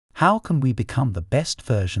How can we become the best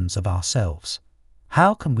versions of ourselves?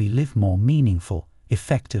 How can we live more meaningful,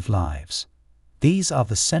 effective lives? These are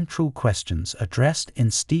the central questions addressed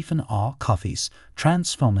in Stephen R. Covey's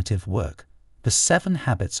transformative work, The 7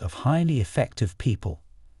 Habits of Highly Effective People.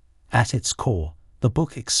 At its core, the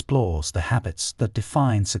book explores the habits that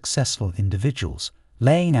define successful individuals,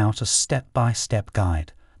 laying out a step-by-step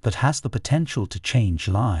guide that has the potential to change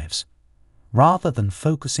lives. Rather than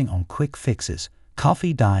focusing on quick fixes,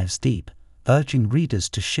 Covey dives deep, urging readers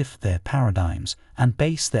to shift their paradigms and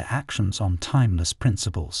base their actions on timeless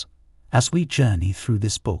principles. As we journey through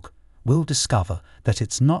this book, we'll discover that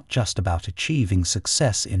it's not just about achieving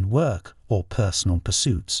success in work or personal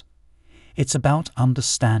pursuits. It's about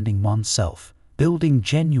understanding oneself, building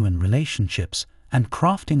genuine relationships, and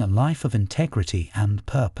crafting a life of integrity and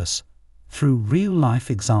purpose. Through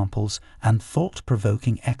real-life examples and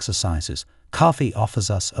thought-provoking exercises, Covey offers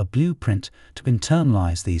us a blueprint to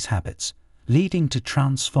internalize these habits, leading to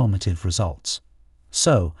transformative results.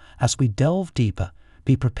 So, as we delve deeper,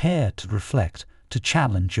 be prepared to reflect, to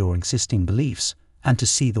challenge your existing beliefs, and to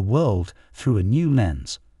see the world through a new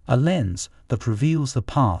lens, a lens that reveals the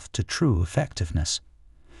path to true effectiveness.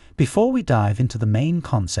 Before we dive into the main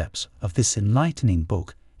concepts of this enlightening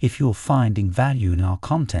book, if you're finding value in our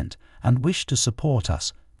content and wish to support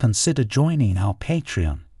us, consider joining our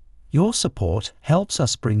Patreon. Your support helps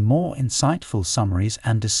us bring more insightful summaries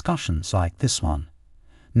and discussions like this one.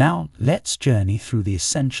 Now, let's journey through the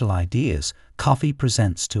essential ideas Covey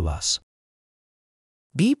presents to us.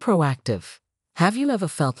 Be proactive. Have you ever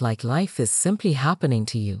felt like life is simply happening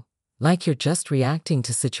to you, like you're just reacting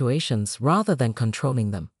to situations rather than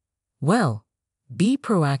controlling them? Well, be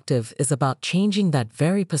proactive is about changing that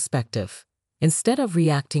very perspective. Instead of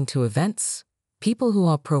reacting to events, people who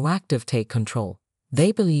are proactive take control.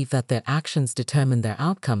 They believe that their actions determine their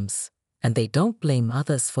outcomes, and they don't blame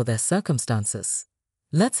others for their circumstances.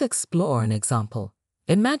 Let's explore an example.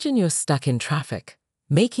 Imagine you're stuck in traffic,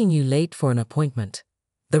 making you late for an appointment.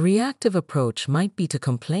 The reactive approach might be to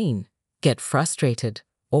complain, get frustrated,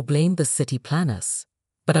 or blame the city planners.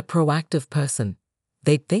 But a proactive person,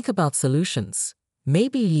 they'd think about solutions,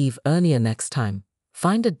 maybe leave earlier next time,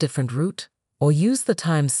 find a different route, or use the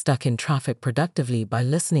time stuck in traffic productively by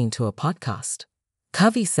listening to a podcast.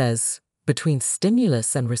 Covey says, between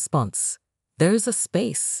stimulus and response, there is a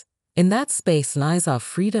space. In that space lies our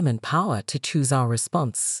freedom and power to choose our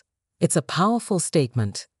response. It's a powerful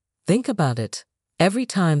statement. Think about it. Every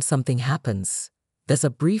time something happens, there's a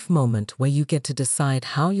brief moment where you get to decide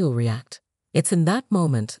how you'll react. It's in that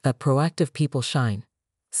moment that proactive people shine.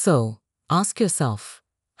 So, ask yourself,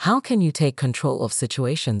 how can you take control of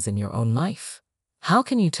situations in your own life? How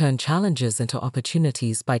can you turn challenges into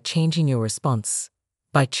opportunities by changing your response?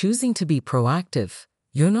 By choosing to be proactive,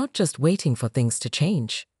 you're not just waiting for things to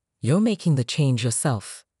change. You're making the change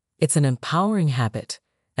yourself. It's an empowering habit,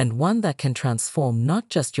 and one that can transform not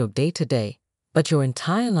just your day-to-day, but your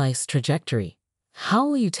entire life's trajectory. How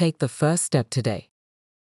will you take the first step today?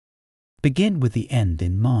 Begin with the end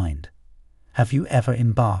in mind. Have you ever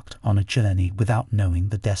embarked on a journey without knowing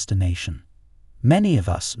the destination? Many of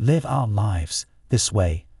us live our lives this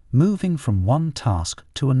way, moving from one task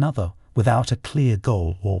to another without a clear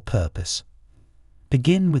goal or purpose.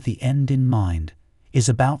 Begin with the end in mind is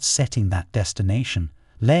about setting that destination,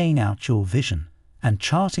 laying out your vision, and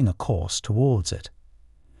charting a course towards it.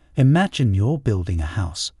 Imagine you're building a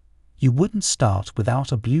house. You wouldn't start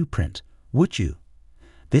without a blueprint, would you?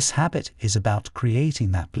 This habit is about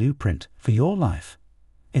creating that blueprint for your life.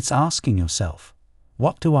 It's asking yourself,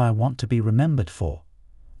 what do I want to be remembered for?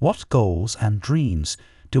 What goals and dreams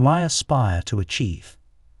do I aspire to achieve?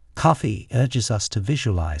 Covey urges us to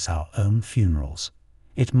visualize our own funerals.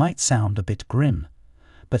 It might sound a bit grim,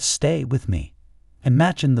 but stay with me.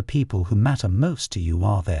 Imagine the people who matter most to you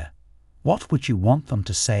are there. What would you want them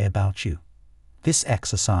to say about you? This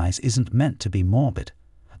exercise isn't meant to be morbid,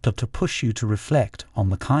 but to push you to reflect on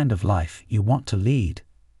the kind of life you want to lead.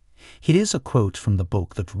 Here is a quote from the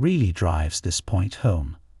book that really drives this point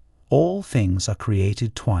home. All things are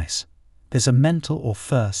created twice. There's a mental or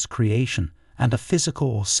first creation and a physical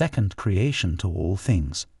or second creation to all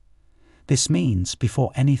things. This means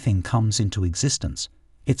before anything comes into existence,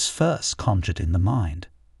 it's first conjured in the mind.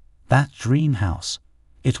 That dream house,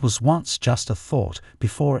 it was once just a thought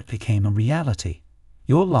before it became a reality.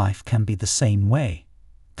 Your life can be the same way.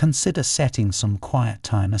 Consider setting some quiet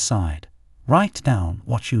time aside. Write down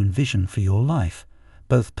what you envision for your life,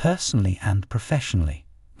 both personally and professionally.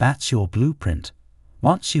 That's your blueprint.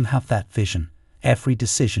 Once you have that vision, every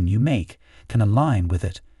decision you make can align with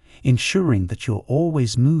it, ensuring that you're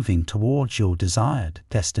always moving towards your desired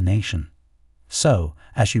destination. So,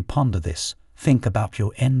 as you ponder this, think about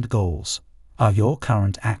your end goals. Are your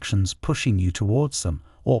current actions pushing you towards them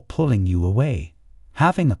or pulling you away?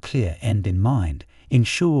 Having a clear end in mind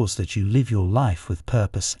ensures that you live your life with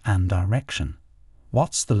purpose and direction.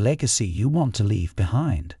 What's the legacy you want to leave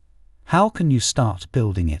behind? How can you start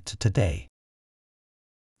building it today?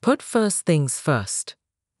 Put first things first.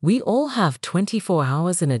 We all have 24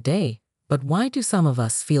 hours in a day, but why do some of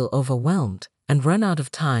us feel overwhelmed and run out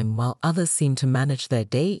of time while others seem to manage their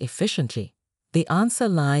day efficiently? The answer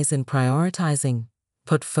lies in prioritizing.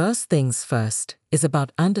 Put first things first is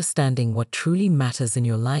about understanding what truly matters in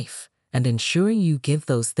your life and ensuring you give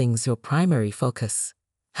those things your primary focus.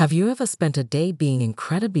 Have you ever spent a day being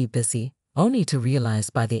incredibly busy, only to realize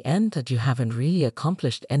by the end that you haven't really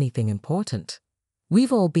accomplished anything important?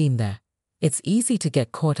 We've all been there. It's easy to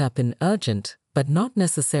get caught up in urgent, but not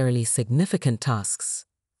necessarily significant tasks.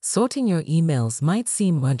 Sorting your emails might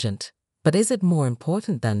seem urgent, but is it more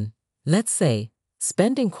important than, let's say,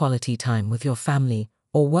 spending quality time with your family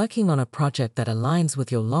or working on a project that aligns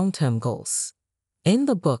with your long-term goals? In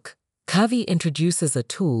the book, Covey introduces a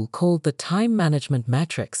tool called the time management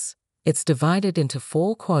matrix. It's divided into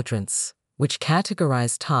 4 quadrants, which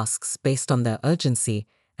categorize tasks based on their urgency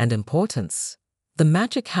and importance. The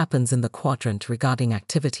magic happens in the quadrant regarding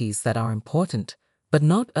activities that are important, but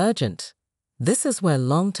not urgent. This is where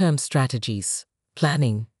long-term strategies,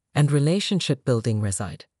 planning, and relationship building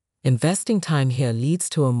reside. Investing time here leads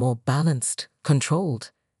to a more balanced,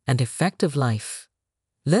 controlled, and effective life.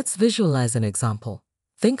 Let's visualize an example.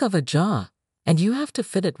 Think of a jar, and you have to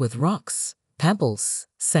fill it with rocks, pebbles,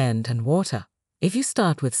 sand, and water. If you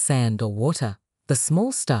start with sand or water, the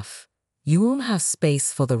small stuff, you won't have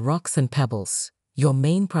space for the rocks and pebbles, your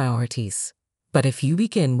main priorities. But if you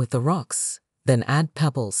begin with the rocks, then add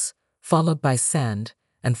pebbles, followed by sand,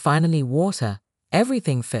 and finally water,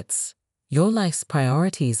 everything fits. Your life's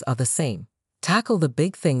priorities are the same. Tackle the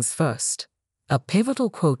big things first. A pivotal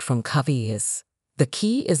quote from Covey is, "The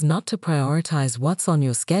key is not to prioritize what's on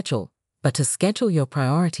your schedule, but to schedule your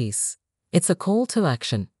priorities." It's a call to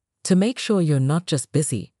action, to make sure you're not just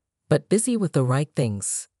busy, but busy with the right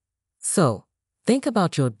things. So, think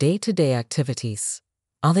about your day-to-day activities.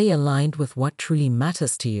 Are they aligned with what truly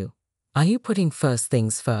matters to you? Are you putting first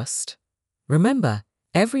things first? Remember,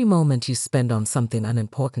 every moment you spend on something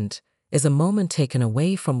unimportant is a moment taken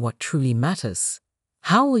away from what truly matters.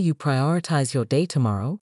 How will you prioritize your day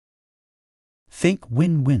tomorrow? Think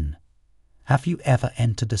win-win. Have you ever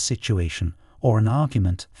entered a situation or an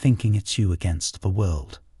argument thinking it's you against the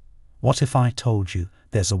world? What if I told you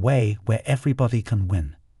there's a way where everybody can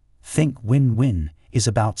win? Think win-win is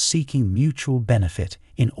about seeking mutual benefit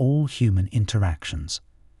in all human interactions.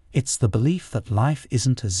 It's the belief that life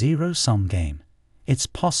isn't a zero-sum game. It's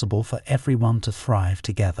possible for everyone to thrive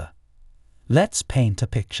together. Let's paint a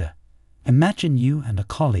picture. Imagine you and a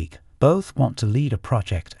colleague both want to lead a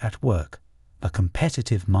project at work. A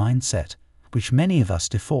competitive mindset, which many of us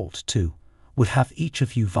default to, would have each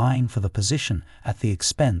of you vying for the position at the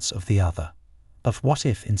expense of the other. But what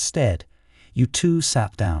if instead you two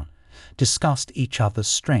sat down, discussed each other's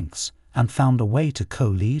strengths, and found a way to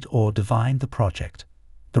co-lead or divide the project?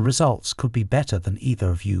 The results could be better than either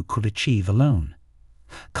of you could achieve alone.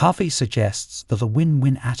 Covey suggests that a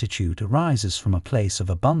win-win attitude arises from a place of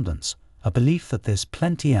abundance, a belief that there's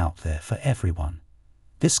plenty out there for everyone.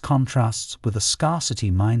 This contrasts with a scarcity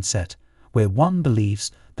mindset where one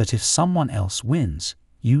believes that if someone else wins,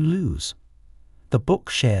 you lose. The book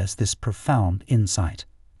shares this profound insight.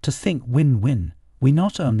 To think win-win, we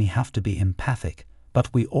not only have to be empathic,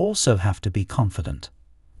 but we also have to be confident.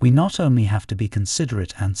 We not only have to be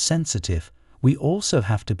considerate and sensitive, we also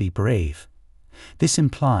have to be brave. This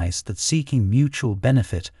implies that seeking mutual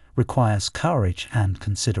benefit requires courage and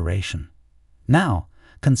consideration. Now,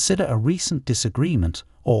 consider a recent disagreement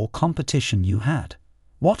or competition you had.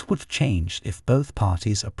 What would change if both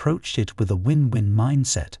parties approached it with a win-win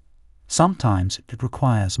mindset? Sometimes it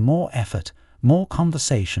requires more effort, more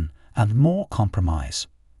conversation, and more compromise.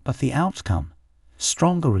 But the outcome?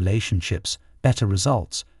 Stronger relationships, better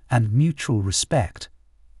results, and mutual respect.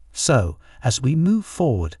 So, as we move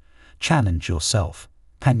forward, challenge yourself.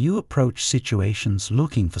 Can you approach situations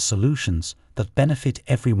looking for solutions that benefit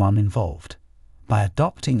everyone involved? By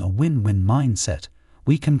adopting a win-win mindset,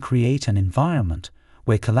 we can create an environment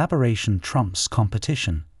where collaboration trumps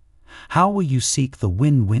competition. How will you seek the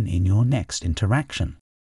win-win in your next interaction?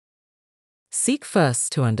 Seek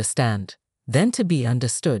first to understand, then to be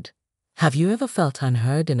understood. Have you ever felt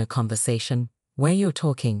unheard in a conversation where you're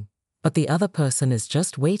talking, but the other person is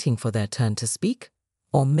just waiting for their turn to speak?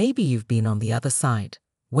 Or maybe you've been on the other side,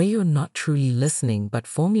 where you're not truly listening but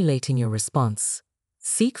formulating your response.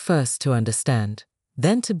 Seek first to understand,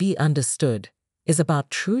 then to be understood, is about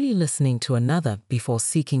truly listening to another before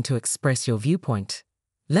seeking to express your viewpoint.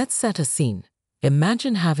 Let's set a scene.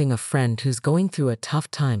 Imagine having a friend who's going through a tough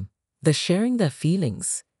time. They're sharing their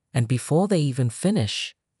feelings, and before they even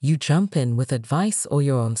finish, you jump in with advice or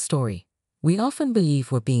your own story. We often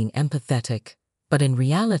believe we're being empathetic, but in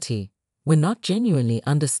reality, we're not genuinely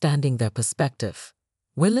understanding their perspective.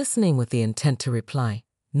 We're listening with the intent to reply,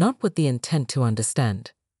 not with the intent to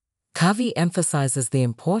understand. Covey emphasizes the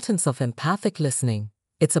importance of empathic listening.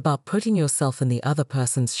 It's about putting yourself in the other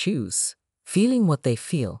person's shoes, feeling what they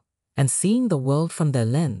feel, and seeing the world from their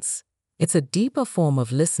lens. It's a deeper form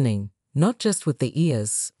of listening, not just with the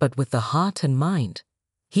ears, but with the heart and mind.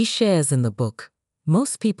 He shares in the book,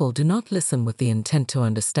 most people do not listen with the intent to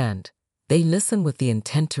understand. They listen with the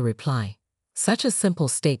intent to reply. Such a simple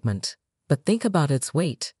statement, but think about its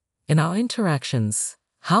weight. In our interactions,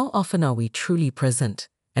 how often are we truly present,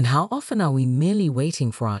 and how often are we merely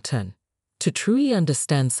waiting for our turn? To truly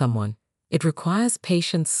understand someone, it requires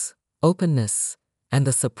patience, openness, and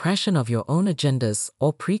the suppression of your own agendas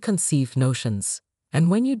or preconceived notions. And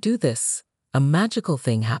when you do this, a magical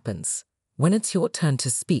thing happens. When it's your turn to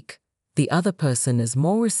speak, the other person is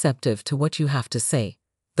more receptive to what you have to say.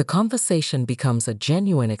 The conversation becomes a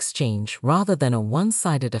genuine exchange rather than a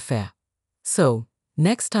one-sided affair. So,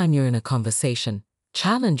 next time you're in a conversation,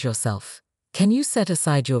 challenge yourself. Can you set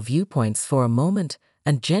aside your viewpoints for a moment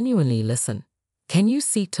and genuinely listen? Can you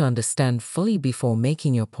seek to understand fully before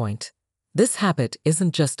making your point? This habit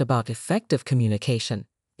isn't just about effective communication.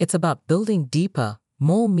 It's about building deeper,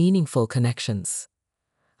 more meaningful connections.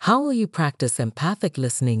 How will you practice empathic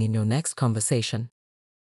listening in your next conversation?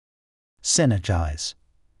 Synergize.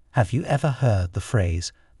 Have you ever heard the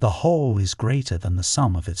phrase, "the whole is greater than the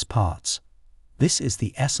sum of its parts"? This is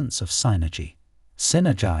the essence of synergy.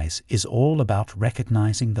 Synergize is all about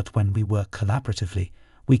recognizing that when we work collaboratively,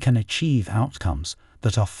 we can achieve outcomes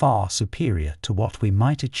that are far superior to what we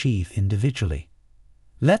might achieve individually.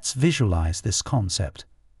 Let's visualize this concept.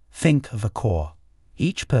 Think of a chor.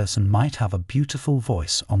 Each person might have a beautiful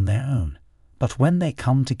voice on their own, but when they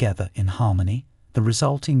come together in harmony, the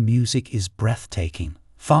resulting music is breathtaking,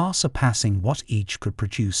 far surpassing what each could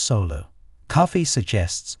produce solo. Covey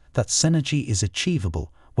suggests that synergy is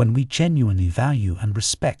achievable when we genuinely value and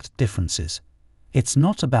respect differences. It's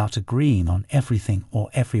not about agreeing on everything or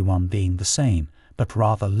everyone being the same, but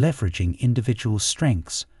rather leveraging individual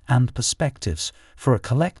strengths and perspectives for a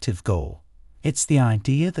collective goal. It's the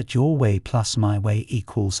idea that your way plus my way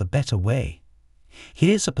equals a better way.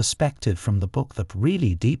 Here's a perspective from the book that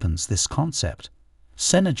really deepens this concept.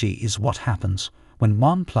 Synergy is what happens when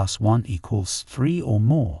 1 + 1 = 3 or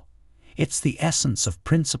more. It's the essence of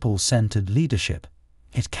principle-centered leadership.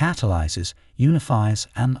 It catalyzes, unifies,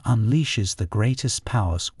 and unleashes the greatest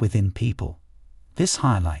powers within people. This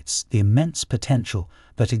highlights the immense potential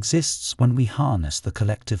that exists when we harness the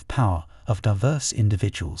collective power of diverse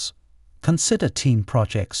individuals. Consider team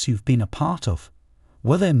projects you've been a part of.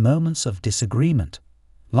 Were there moments of disagreement?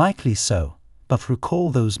 Likely so, but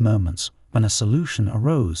recall those moments when a solution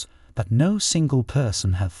arose that no single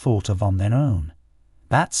person had thought of on their own.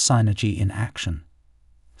 That's synergy in action.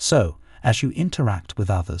 So, as you interact with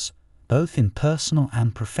others, both in personal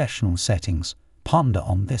and professional settings, ponder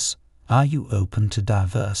on this. Are you open to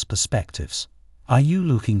diverse perspectives? Are you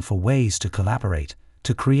looking for ways to collaborate,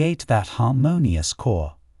 to create that harmonious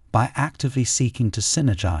core? By actively seeking to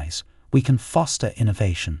synergize, we can foster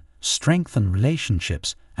innovation, strengthen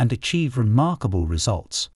relationships, and achieve remarkable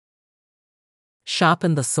results.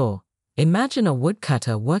 Sharpen the saw. Imagine a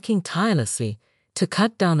woodcutter working tirelessly to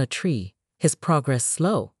cut down a tree, his progress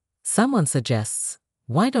slow. Someone suggests,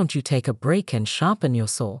 "Why don't you take a break and sharpen your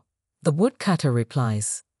saw?" The woodcutter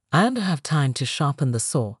replies, "I don't have time to sharpen the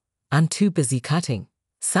saw. I'm too busy cutting."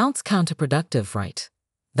 Sounds counterproductive, right?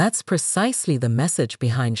 That's precisely the message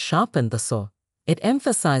behind Sharpen the Saw. It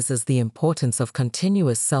emphasizes the importance of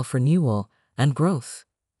continuous self-renewal and growth.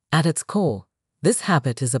 At its core, this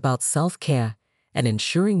habit is about self-care and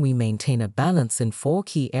ensuring we maintain a balance in 4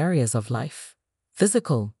 key areas of life: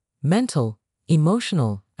 physical, mental,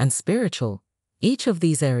 emotional, and spiritual. Each of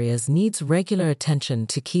these areas needs regular attention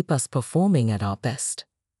to keep us performing at our best.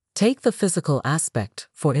 Take the physical aspect,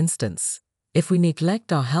 for instance. If we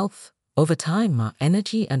neglect our health, over time our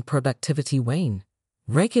energy and productivity wane.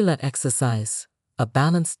 Regular exercise, a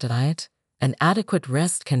balanced diet, and adequate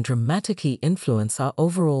rest can dramatically influence our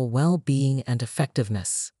overall well-being and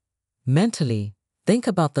effectiveness. Mentally, think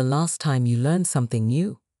about the last time you learned something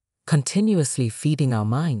new. Continuously feeding our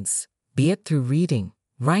minds, be it through reading,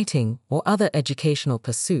 writing, or other educational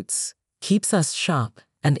pursuits keeps us sharp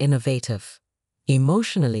and innovative.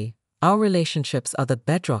 Emotionally, our relationships are the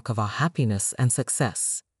bedrock of our happiness and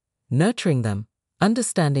success. Nurturing them,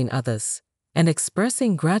 understanding others, and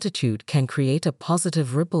expressing gratitude can create a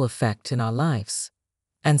positive ripple effect in our lives.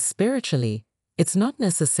 And spiritually, it's not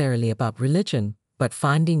necessarily about religion, but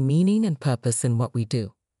finding meaning and purpose in what we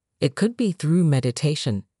do. It could be through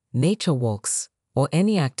meditation, nature walks, or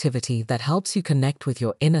any activity that helps you connect with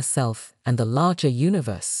your inner self and the larger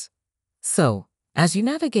universe. So, as you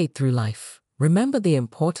navigate through life, remember the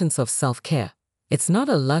importance of self-care. It's not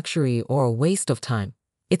a luxury or a waste of time.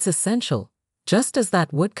 It's essential. Just as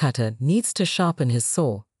that woodcutter needs to sharpen his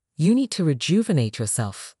saw, you need to rejuvenate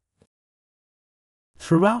yourself.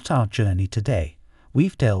 Throughout our journey today,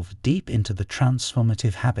 we've delved deep into the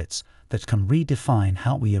transformative habits that can redefine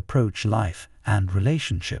how we approach life and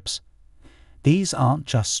relationships. These aren't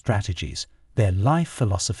just strategies, they're life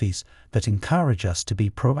philosophies that encourage us to be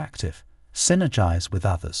proactive, synergize with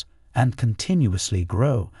others, and continuously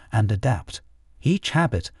grow and adapt. Each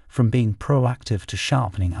habit, from being proactive to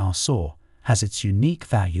sharpening our saw, has its unique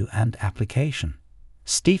value and application.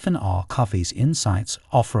 Stephen R. Covey's insights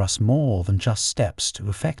offer us more than just steps to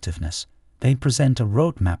effectiveness. They present a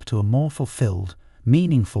roadmap to a more fulfilled,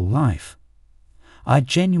 meaningful life. I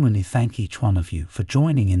genuinely thank each one of you for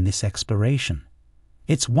joining in this exploration.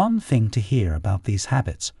 It's one thing to hear about these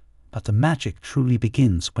habits, but the magic truly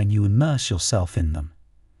begins when you immerse yourself in them.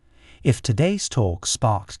 If today's talk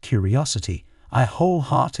sparked curiosity, I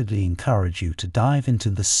wholeheartedly encourage you to dive into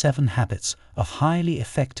the 7 habits of highly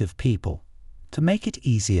effective people. To make it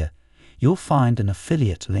easier, you'll find an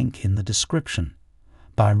affiliate link in the description.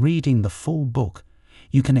 By reading the full book,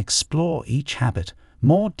 you can explore each habit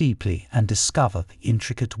more deeply and discover the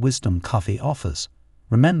intricate wisdom Covey offers.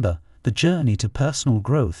 Remember, the journey to personal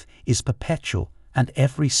growth is perpetual, and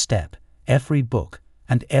every step, every book,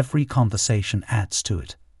 and every conversation adds to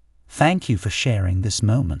it. Thank you for sharing this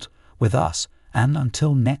moment with us, and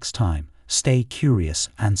until next time, stay curious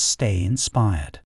and stay inspired.